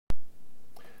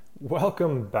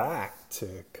Welcome back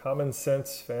to Common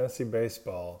Sense Fantasy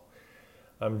Baseball.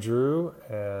 I'm Drew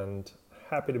and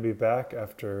happy to be back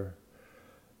after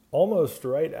almost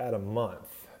right at a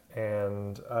month.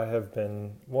 And I have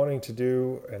been wanting to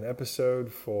do an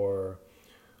episode for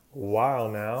a while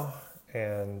now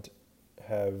and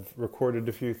have recorded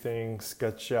a few things,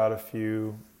 sketched out a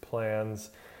few plans,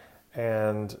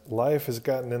 and life has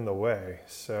gotten in the way.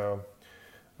 So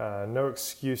no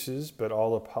excuses, but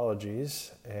all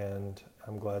apologies, and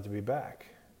I'm glad to be back.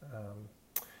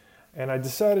 And I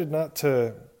decided not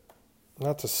to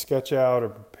sketch out or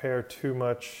prepare too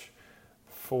much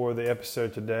for the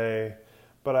episode today,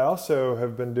 but I also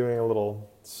have been doing a little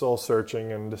soul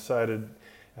searching and decided,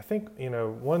 I think,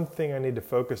 one thing I need to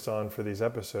focus on for these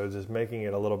episodes is making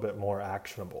it a little bit more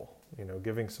actionable,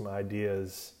 giving some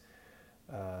ideas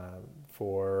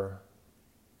for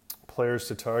players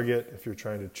to target if you're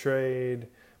trying to trade,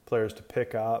 players to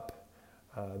pick up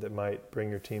that might bring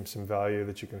your team some value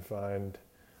that you can find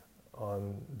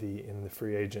in the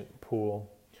free agent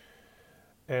pool.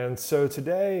 And so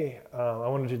today I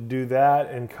wanted to do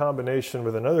that in combination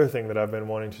with another thing that I've been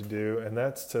wanting to do, and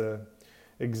that's to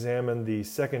examine the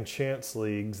second chance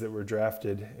leagues that were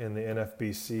drafted in the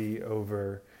NFBC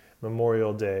over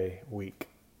Memorial Day week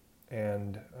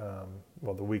and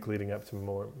the week leading up to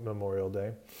Memorial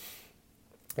Day.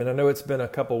 And I know it's been a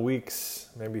couple weeks,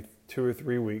 maybe 2 or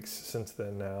 3 weeks since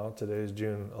then now. Today is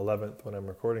June 11th when I'm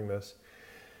recording this.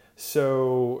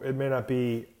 So it may not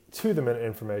be to-the-minute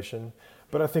information,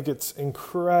 but I think it's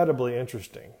incredibly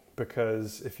interesting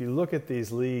because if you look at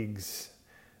these leagues,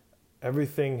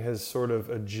 everything has sort of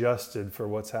adjusted for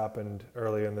what's happened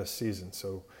early in this season.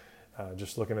 So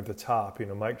just looking at the top,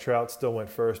 Mike Trout still went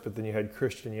first, but then you had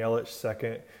Christian Yelich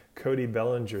second, Cody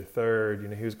Bellinger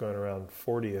third. He was going around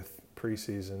 40th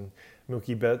preseason.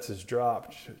 Mookie Betts has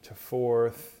dropped to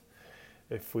fourth.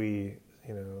 If we,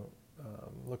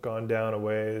 look on down a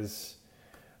ways,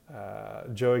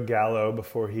 Joey Gallo,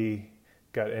 before he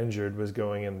got injured, was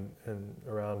going in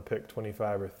around pick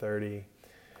 25 or 30.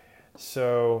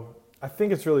 So I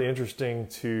think it's really interesting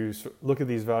to look at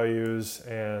these values,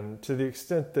 and to the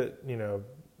extent that,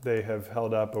 they have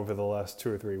held up over the last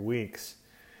 2 or 3 weeks,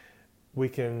 we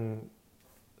can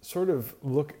sort of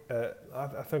look at,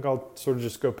 I think I'll sort of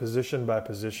just go position by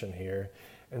position here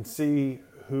and see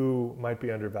who might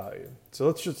be undervalued. So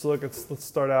let's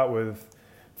start out with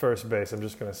first base. I'm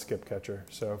just going to skip catcher.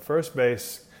 So first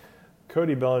base,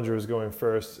 Cody Bellinger was going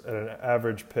first at an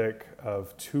average pick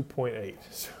of 2.8.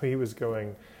 So he was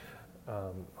going,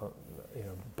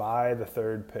 by the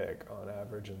third pick on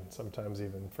average, and sometimes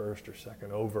even first or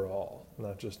second overall,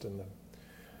 not just in the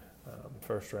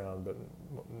first round, but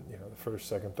the first,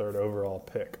 second, third overall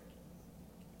pick.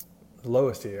 The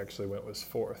lowest he actually went was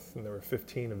fourth, and there were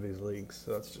 15 of these leagues,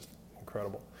 so that's just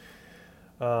incredible.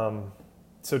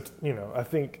 I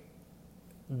think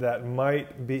that might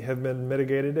have been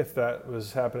mitigated if that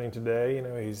was happening today.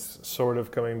 He's sort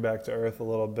of coming back to earth a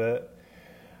little bit.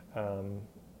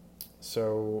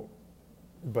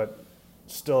 But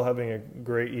still having a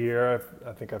great year.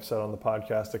 I think I've said on the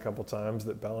podcast a couple times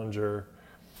that Bellinger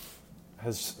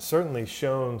has certainly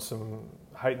shown some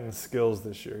heightened skills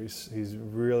this year. He's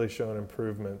really shown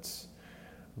improvements,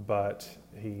 but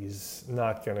he's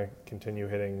not going to continue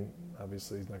hitting.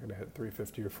 Obviously, he's not going to hit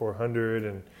 350 or 400,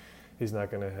 and he's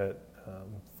not going to hit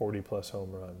 40-plus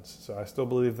home runs. So I still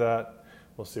believe that.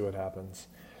 We'll see what happens.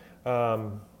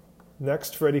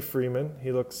 Next, Freddie Freeman.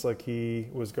 He looks like he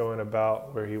was going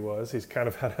about where he was. He's kind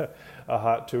of had a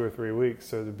hot 2 or 3 weeks,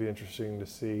 so it'd be interesting to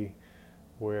see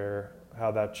how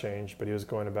that changed. But he was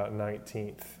going about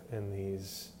 19th in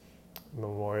these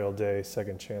Memorial Day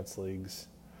second chance leagues.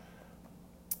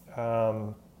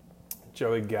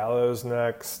 Joey Gallo's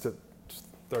next at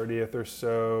 30th or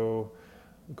so.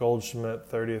 Goldschmidt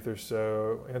 30th or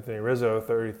so. Anthony Rizzo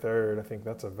 33rd. I think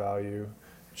that's a value.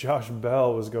 Josh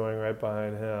Bell was going right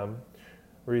behind him.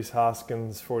 Rhys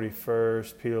Hoskins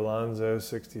 41st. Pete Alonso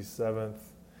 67th.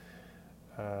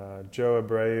 Joe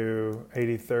Abreu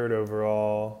 83rd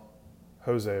overall.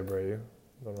 Jose Abreu.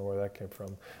 Don't know where that came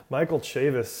from. Michael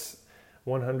Chavis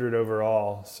 100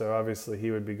 overall. So obviously he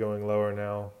would be going lower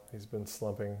now. He's been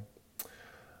slumping.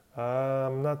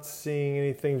 I'm not seeing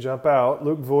anything jump out.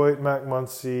 Luke Voigt, Mac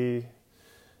Muncy,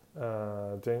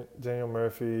 Daniel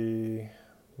Murphy,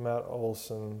 Matt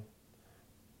Olson.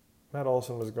 Matt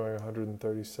Olson was going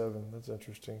 137. That's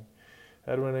interesting.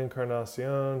 Edwin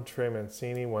Encarnacion, Trey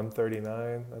Mancini,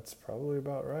 139. That's probably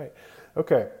about right.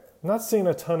 Okay, not seeing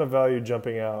a ton of value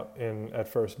jumping out at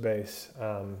first base.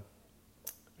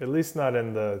 At least not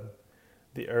in the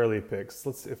early picks.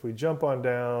 If we jump on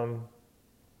down.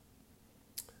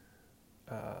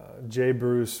 Jay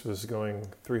Bruce was going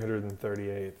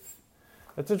 338th.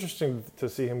 It's interesting to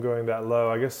see him going that low.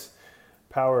 I guess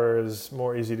power is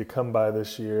more easy to come by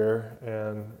this year,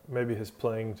 and maybe his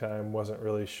playing time wasn't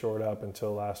really shored up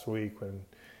until last week when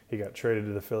he got traded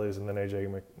to the Phillies and then A.J.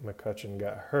 McCutchen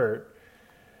got hurt.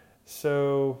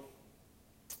 So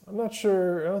I'm not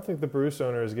sure. I don't think the Bruce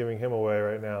owner is giving him away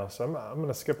right now. So I'm going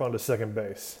to skip on to second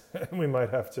base. We might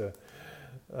have to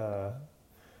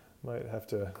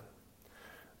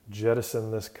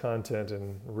jettison this content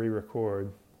and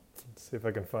re-record. Let's see if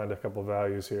I can find a couple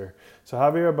values here. So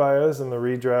Javier Baez in the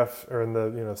redraft, or in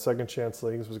the second chance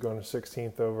leagues, was going to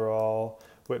 16th overall.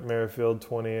 Whit Merrifield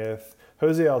 20th.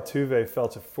 Jose Altuve fell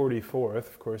to 44th.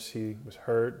 Of course, he was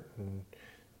hurt and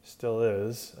still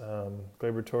is.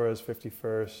 Gleyber Torres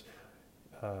 51st.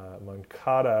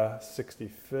 Moncada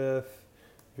 65th.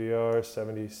 VR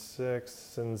 76th.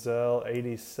 Senzel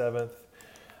 87th.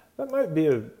 That might be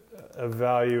a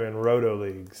value in roto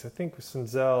leagues. I think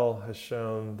Senzel has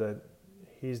shown that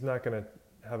he's not going to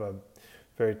have a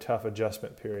very tough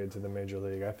adjustment period to the major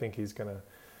league. I think he's going to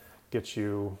get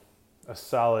you a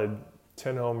solid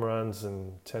 10 home runs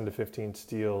and 10 to 15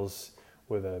 steals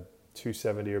with a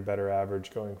 270 or better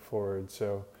average going forward.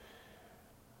 So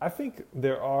I think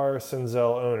there are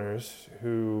Senzel owners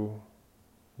who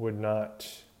would not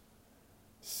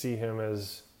see him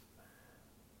as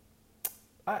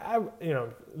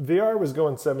VR was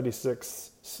going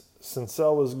 76th,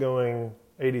 Senzel was going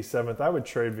 87th. I would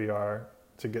trade VR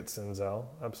to get Senzel,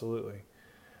 absolutely.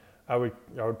 I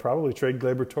would probably trade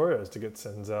Gleyber Torres to get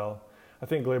Senzel. I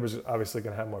think Gleyber's obviously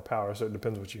going to have more power, so it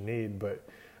depends what you need, but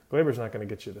Gleyber's not going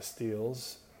to get you the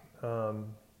steals. So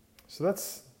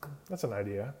that's an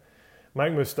idea.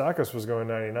 Mike Moustakas was going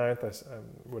 99th. I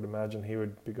would imagine he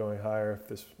would be going higher if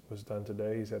this was done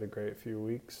today. He's had a great few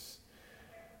weeks.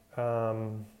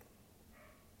 Ozzie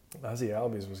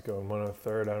Albies was going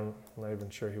 103rd. I'm not even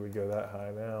sure he would go that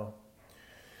high now.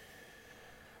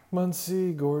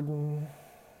 Muncy, Gordon,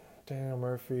 Daniel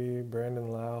Murphy,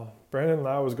 Brandon Lau. Brandon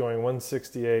Lau was going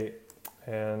 168,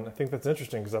 and I think that's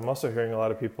interesting because I'm also hearing a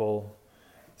lot of people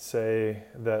say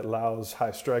that Lau's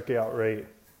high strikeout rate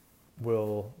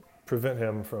will prevent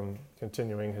him from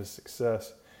continuing his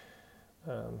success.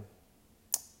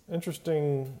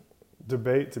 Interesting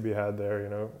debate to be had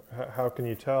there. How can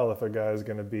you tell if a guy is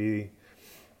going to be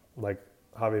like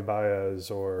Javi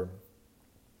Baez or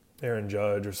Aaron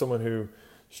Judge or someone who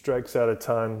strikes out a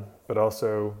ton but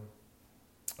also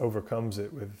overcomes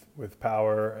it with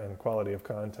power and quality of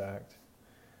contact?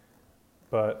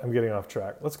 But I'm getting off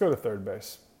track. Let's go to third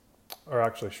base, or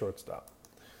actually shortstop.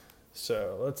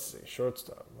 So let's see,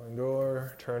 shortstop: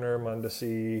 Lindor, Turner,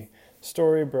 Mondesi,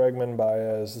 Story, Bregman,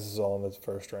 Baez. This is all in the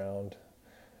first round.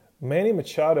 Manny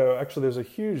Machado, actually there's a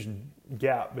huge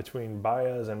gap between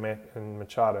Baez and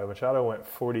Machado. Machado went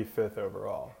 45th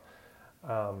overall.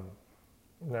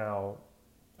 Now,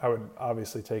 I would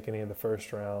obviously take any of the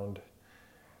first round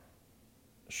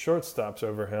shortstops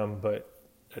over him, but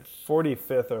at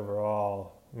 45th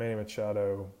overall, Manny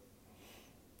Machado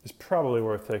is probably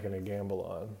worth taking a gamble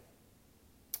on.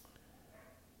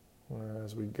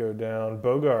 As we go down,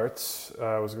 Bogarts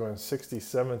was going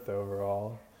 67th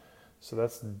overall. So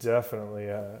that's definitely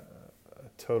a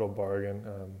total bargain.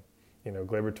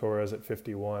 Gleyber Torres at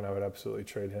 51, I would absolutely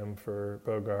trade him for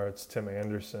Bogarts. Tim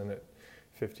Anderson at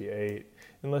 58,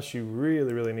 unless you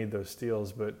really, really need those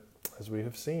steals. But as we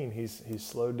have seen, he's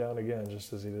slowed down again,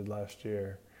 just as he did last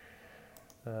year.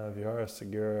 Vieira,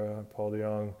 Segura, Paul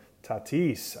DeJong,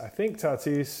 Tatis. I think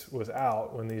Tatis was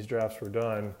out when these drafts were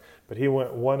done, but he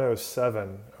went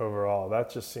 107 overall.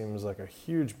 That just seems like a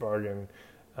huge bargain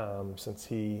since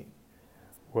he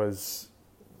was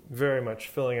very much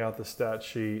filling out the stat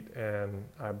sheet, and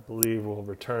I believe will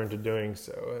return to doing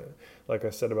so. Like I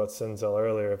said about Senzel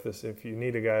earlier, if you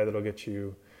need a guy that'll get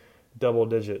you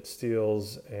double-digit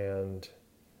steals and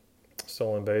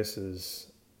stolen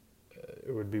bases,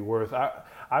 it would be worth.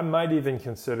 I might even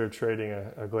consider trading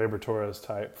a Gleyber Torres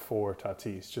type for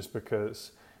Tatis, just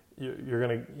because you're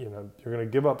gonna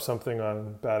give up something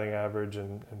on batting average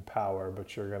and power,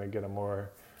 but you're gonna get a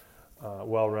more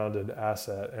well-rounded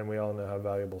asset, and we all know how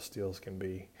valuable steals can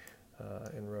be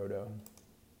in Roto.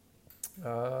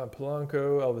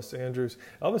 Polanco, Elvis Andrus.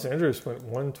 Elvis Andrus went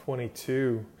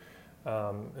 122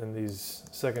 in these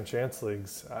second chance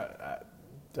leagues. I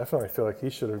definitely feel like he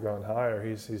should have gone higher.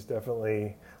 He's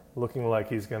definitely looking like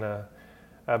he's going to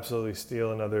absolutely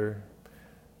steal another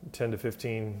 10 to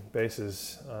 15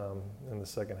 bases in the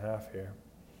second half here.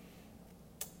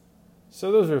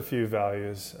 So those are a few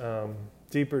values.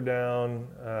 Deeper down,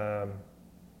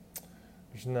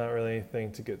 There's not really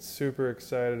anything to get super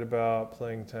excited about.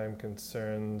 Playing time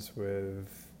concerns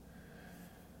with,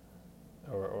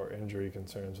 or injury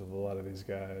concerns with a lot of these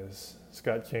guys.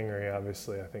 Scott Kingery,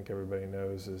 obviously, I think everybody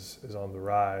knows is on the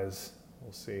rise.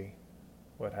 We'll see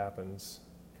what happens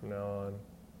from now on.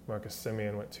 Marcus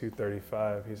Semien went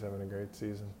 235. He's having a great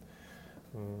season.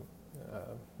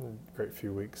 Great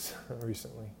few weeks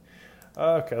recently.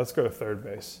 Okay, let's go to third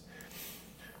base.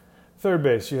 Third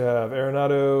base, you have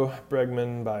Arenado,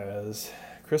 Bregman, Baez.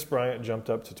 Chris Bryant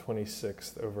jumped up to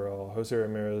 26th overall. Jose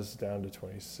Ramirez down to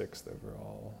 26th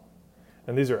overall.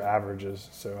 And these are averages,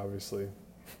 so obviously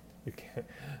you can't.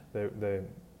 They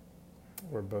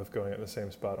were both going at the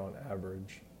same spot on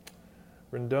average.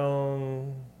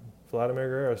 Rendon, Vladimir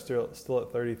Guerrero still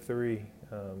at 33.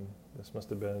 This must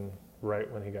have been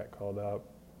right when he got called up.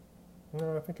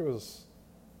 No, I think it was.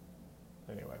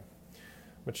 Anyway,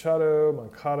 Machado,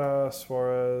 Moncada,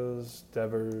 Suarez,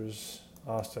 Devers,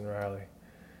 Austin Riley.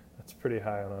 That's pretty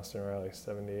high on Austin Riley,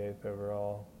 78th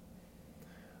overall.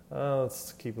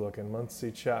 Let's keep looking.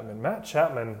 Muncy, Chapman. Matt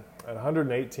Chapman at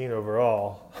 118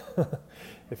 overall.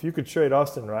 If you could trade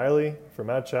Austin Riley for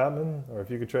Matt Chapman, or if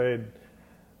you could trade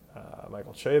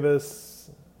Michael Chavis,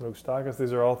 Moustakas,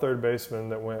 these are all third basemen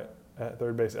that went at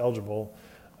third base eligible,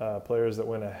 players that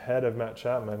went ahead of Matt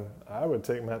Chapman. I would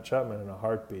take Matt Chapman in a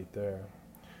heartbeat there.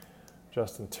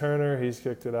 Justin Turner, he's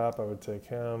kicked it up. I would take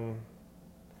him.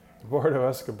 Eduardo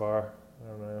Escobar, I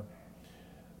don't know.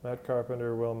 Matt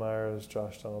Carpenter, Will Myers,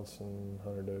 Josh Donaldson,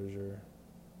 Hunter Dozier.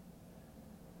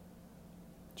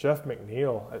 Jeff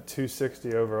McNeil at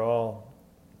 260 overall,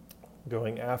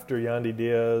 going after Yandy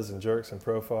Diaz and Jurickson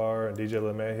Profar and DJ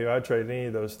LeMahieu. I'd trade any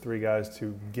of those three guys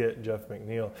to get Jeff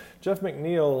McNeil. Jeff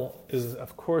McNeil is,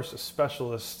 of course, a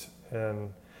specialist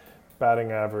in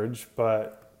batting average,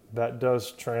 but that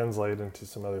does translate into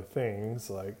some other things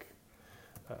like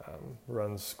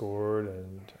runs scored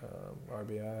and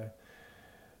RBI.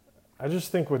 I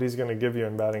just think what he's going to give you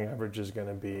in batting average is going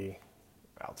to be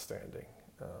outstanding.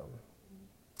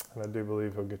 And I do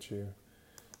believe he'll get you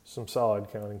some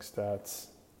solid counting stats.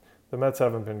 The Mets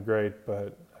haven't been great,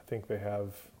 but I think they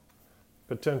have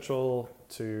potential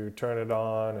to turn it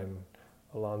on, and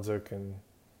Alonso can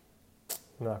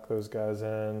knock those guys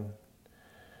in.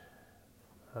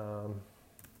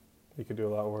 He could do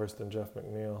a lot worse than Jeff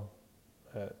McNeil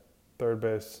at third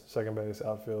base, second base,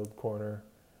 outfield, corner,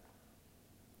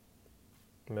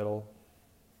 middle.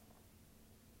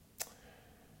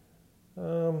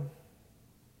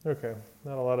 Okay,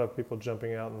 not a lot of people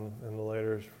jumping out in the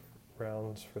later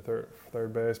rounds for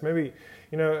third base. Maybe,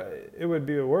 it would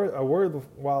be a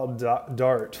worthwhile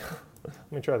dart.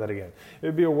 Let me try that again. It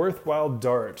would be a worthwhile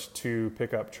dart to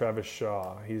pick up Travis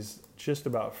Shaw. He's just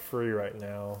about free right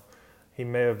now. He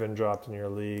may have been dropped in your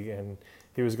league, and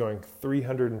he was going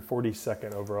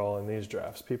 342nd overall in these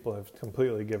drafts. People have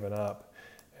completely given up.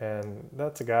 And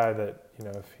that's a guy that,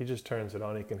 if he just turns it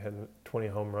on, he can hit 20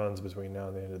 home runs between now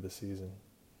and the end of the season.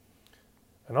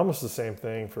 And almost the same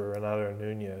thing for Renato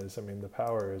Nunez. I mean, the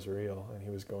power is real, and he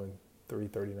was going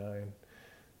 339.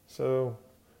 So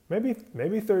maybe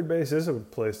third base is a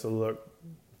place to look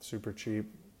super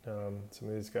cheap. Some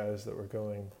of these guys that were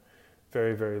going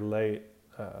very, very late,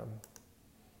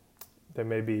 they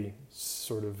may be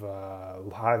sort of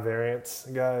high variance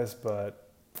guys, but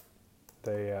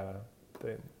they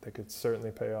could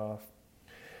certainly pay off.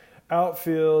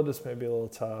 Outfield, this may be a little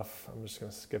tough. I'm just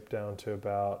going to skip down to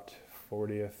about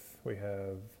 40th. We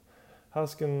have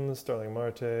Hoskins, Starling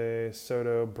Marte,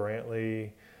 Soto,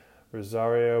 Brantley,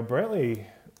 Rosario. Brantley,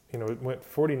 went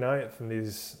 49th in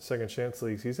these second chance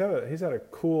leagues. He's had a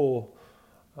cool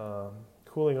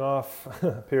cooling off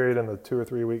period in the 2 or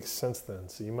 3 weeks since then.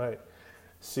 So you might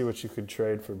see what you could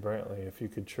trade for Brantley. If you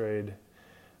could trade,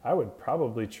 I would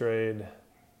probably trade.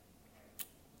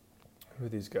 Who are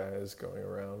these guys going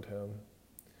around him?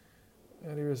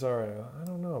 Eddie Rosario. I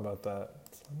don't know about that.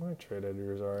 I might trade Eddie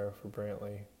Rosario for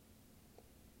Brantley.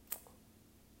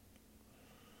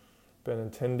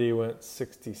 Benintendi went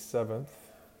 67th.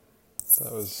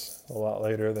 That was a lot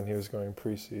later than he was going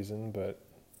preseason, but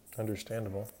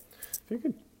understandable. If you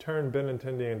could turn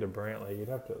Benintendi into Brantley, you'd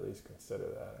have to at least consider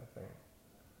that, I think.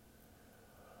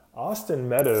 Austin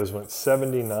Meadows went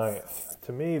 79th.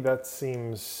 To me, that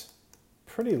seems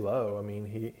pretty low. I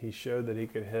mean, he showed that he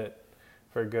could hit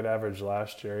for a good average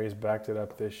last year. He's backed it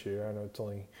up this year. I know it's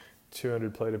only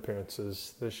 200 plate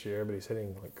appearances this year, but he's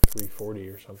hitting like 340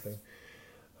 or something.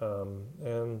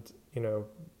 And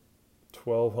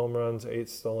 12 home runs, 8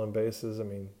 stolen bases. I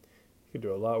mean, you could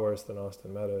do a lot worse than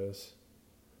Austin Meadows.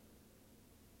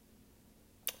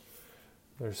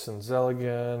 There's Senzel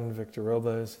again, Victor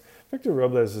Robles. Victor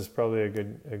Robles is probably a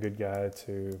good guy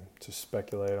to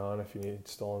speculate on if you need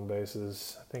stolen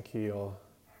bases. I think he'll,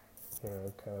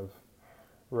 kind of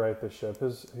right the ship.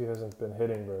 He hasn't been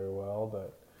hitting very well,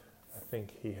 but I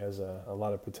think he has a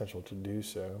lot of potential to do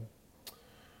so.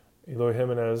 Eloy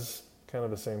Jimenez, kind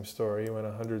of the same story. He went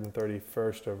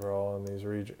 131st overall in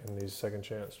these second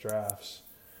chance drafts,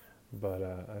 but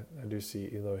I do see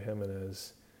Eloy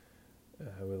Jimenez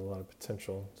with a lot of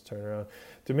potential to turn around.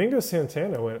 Domingo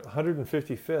Santana went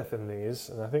 155th in these,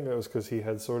 and I think that was because he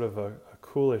had sort of a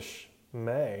coolish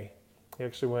May. He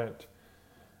actually went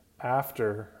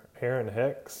after Aaron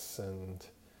Hicks and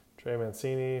Trey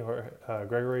Mancini, or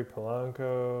Gregory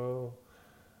Polanco.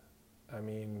 I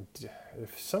mean,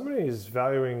 if somebody is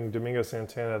valuing Domingo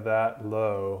Santana that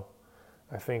low,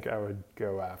 I think I would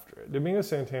go after it. Domingo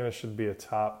Santana should be a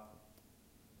top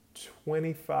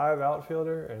 25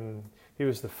 outfielder, and he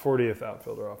was the 40th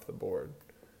outfielder off the board.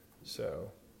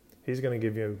 So he's going to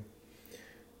give you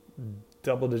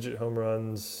double-digit home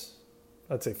runs,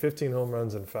 I'd say 15 home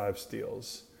runs and 5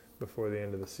 steals before the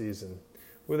end of the season,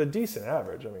 with a decent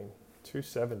average. I mean,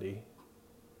 270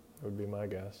 would be my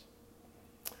guess.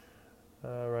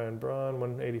 Ryan Braun,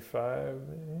 185,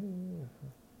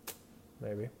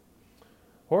 maybe.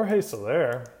 Jorge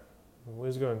Soler, he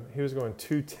was going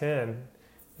 210,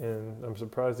 and I'm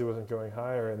surprised he wasn't going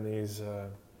higher in these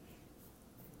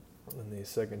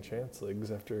second chance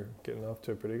leagues after getting off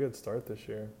to a pretty good start this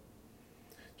year.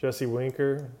 Jesse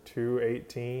Winker,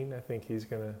 218. I think he's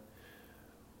going to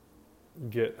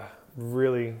get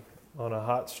really on a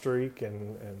hot streak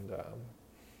and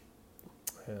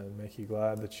make you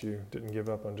glad that you didn't give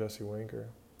up on Jesse Winker.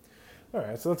 All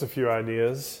right, so that's a few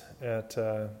ideas at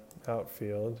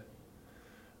outfield.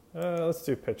 Let's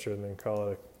do pitcher and then call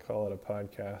it a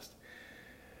podcast.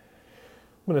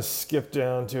 I'm going to skip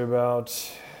down to about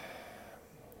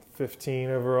 15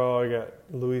 overall. I got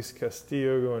Luis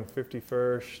Castillo going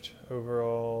 51st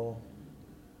overall.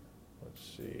 Let's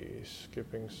see,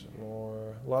 skipping some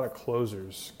more. A lot of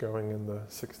closers going in the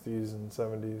 60s and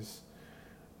 70s.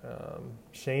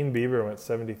 Shane Bieber went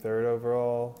 73rd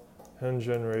overall.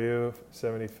 Hyun-Jin Ryu,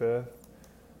 75th.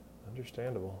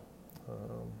 Understandable.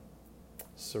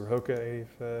 Soroka,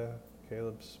 85th.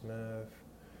 Caleb Smith.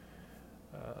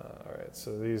 All right,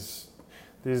 so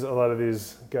a lot of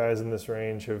these guys in this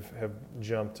range have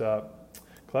jumped up.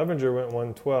 Clevenger went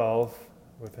 112.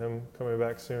 With him coming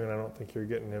back soon, I don't think you're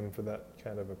getting him for that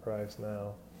kind of a price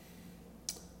now.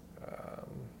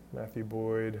 Matthew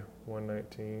Boyd,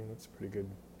 119. That's a pretty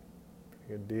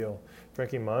good deal.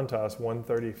 Frankie Montas,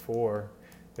 134.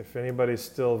 If anybody's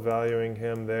still valuing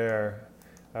him there,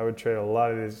 I would trade a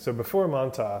lot of these. So before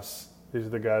Montas, these are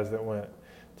the guys that went.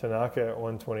 Tanaka at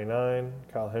 129,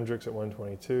 Kyle Hendricks at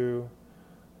 122,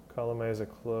 Colomé as a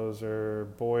closer,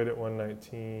 Boyd at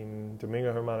 119,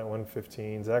 Domingo Germán at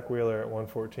 115, Zach Wheeler at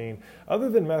 114. Other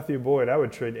than Matthew Boyd, I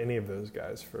would trade any of those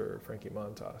guys for Frankie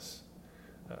Montas.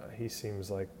 He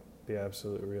seems like the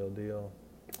absolute real deal.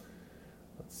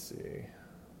 Let's see.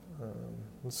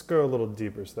 Let's go a little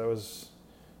deeper. So that was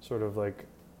sort of like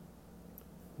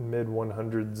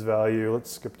mid-100s value. Let's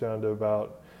skip down to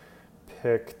about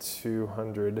pick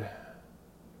 200.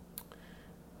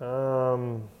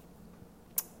 Let's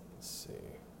see.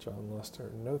 John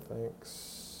Lester, no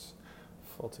thanks.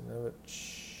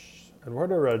 Fultinovich.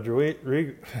 Eduardo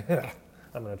Rodriguez.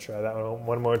 I'm going to try that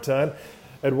one more time.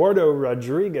 Eduardo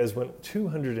Rodriguez went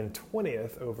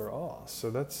 220th overall.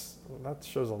 So that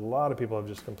shows a lot of people have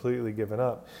just completely given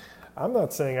up. I'm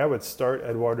not saying I would start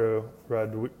Eduardo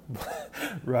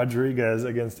Rodriguez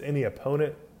against any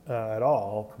opponent at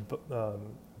all,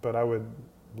 but I would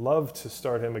love to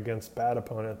start him against bad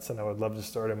opponents, and I would love to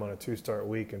start him on a 2-start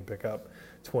week and pick up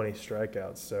 20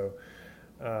 strikeouts. So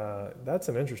that's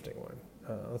an interesting one.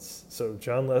 So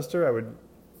John Lester, I would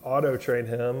auto trade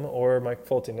him, or Mike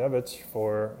Fultinovich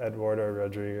for Eduardo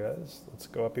Rodriguez. Let's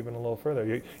go up even a little further.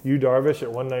 Yu Darvish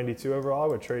at 192 overall, I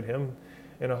would trade him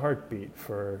in a heartbeat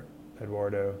for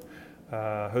Eduardo.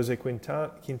 Jose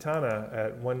Quintana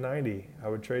at 190. I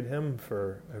would trade him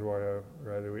for Eduardo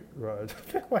Rodriguez.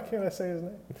 Why can't I say his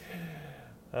name?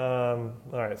 All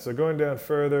right, so going down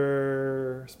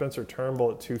further, Spencer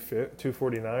Turnbull at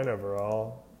 249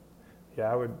 overall.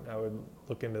 Yeah, I would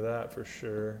look into that for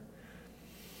sure.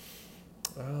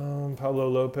 Pablo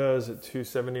Lopez at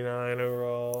 279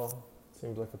 overall.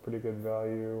 Seems like a pretty good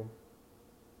value.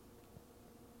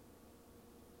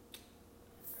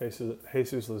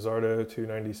 Jesus Luzardo,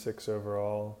 296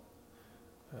 overall.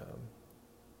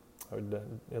 I would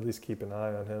at least keep an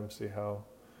eye on him, see how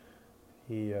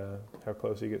how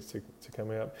close he gets to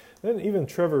coming up. Then even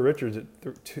Trevor Richards at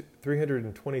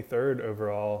 323rd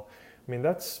overall. I mean,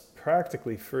 that's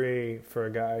practically free for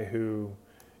a guy who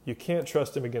you can't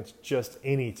trust him against just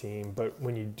any team. But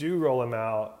when you do roll him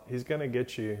out, he's going to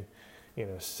get you,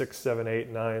 6, 7, 8,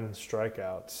 9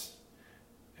 strikeouts.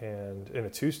 And in a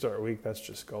 2-start week, that's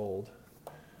just gold.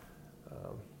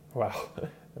 Wow.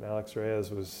 And Alex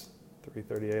Reyes was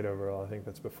 338 overall. I think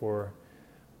that's before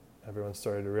everyone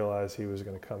started to realize he was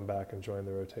going to come back and join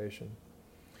the rotation.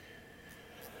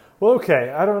 Well, okay,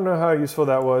 I don't know how useful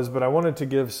that was, but I wanted to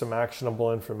give some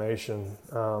actionable information.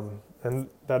 And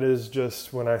that is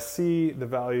just when I see the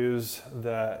values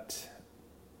that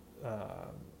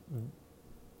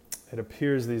it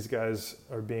appears these guys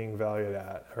are being valued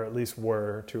at, or at least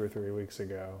were 2 or 3 weeks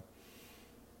ago,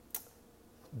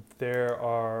 there's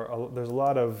a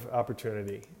lot of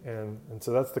opportunity. And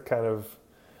so that's the kind of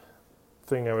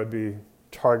thing I would be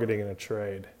targeting in a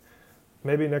trade.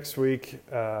 Maybe next week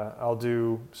I'll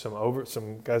do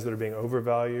some guys that are being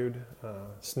overvalued,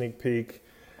 sneak peek.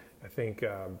 I think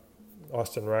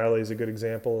Austin Riley is a good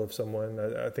example of someone.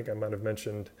 I think I might have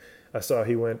mentioned, I saw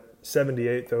he went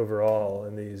 78th overall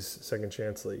in these second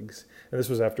chance leagues. And this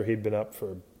was after he'd been up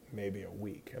for maybe a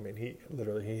week. I mean,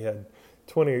 he had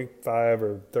 25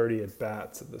 or 30 at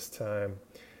bats at this time.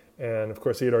 And of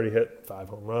course he had already hit 5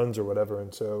 home runs or whatever.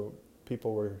 And so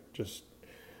people were just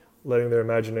letting their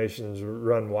imaginations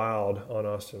run wild on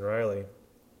Austin Riley,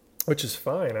 which is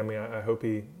fine. I mean, I hope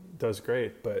he does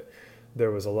great, but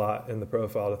there was a lot in the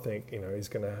profile to think, he's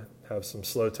going to have some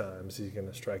slow times. He's going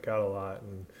to strike out a lot.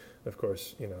 And of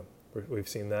course, we've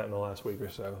seen that in the last week or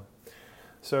so.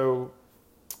 So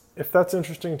if that's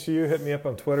interesting to you, hit me up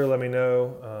on Twitter. Let me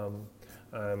know.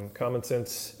 I'm Common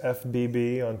Sense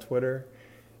FBB on Twitter.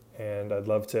 And I'd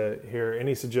love to hear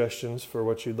any suggestions for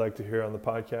what you'd like to hear on the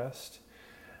podcast.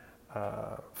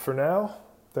 For now,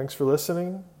 thanks for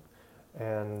listening,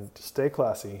 and stay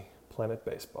classy, Planet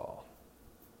Baseball.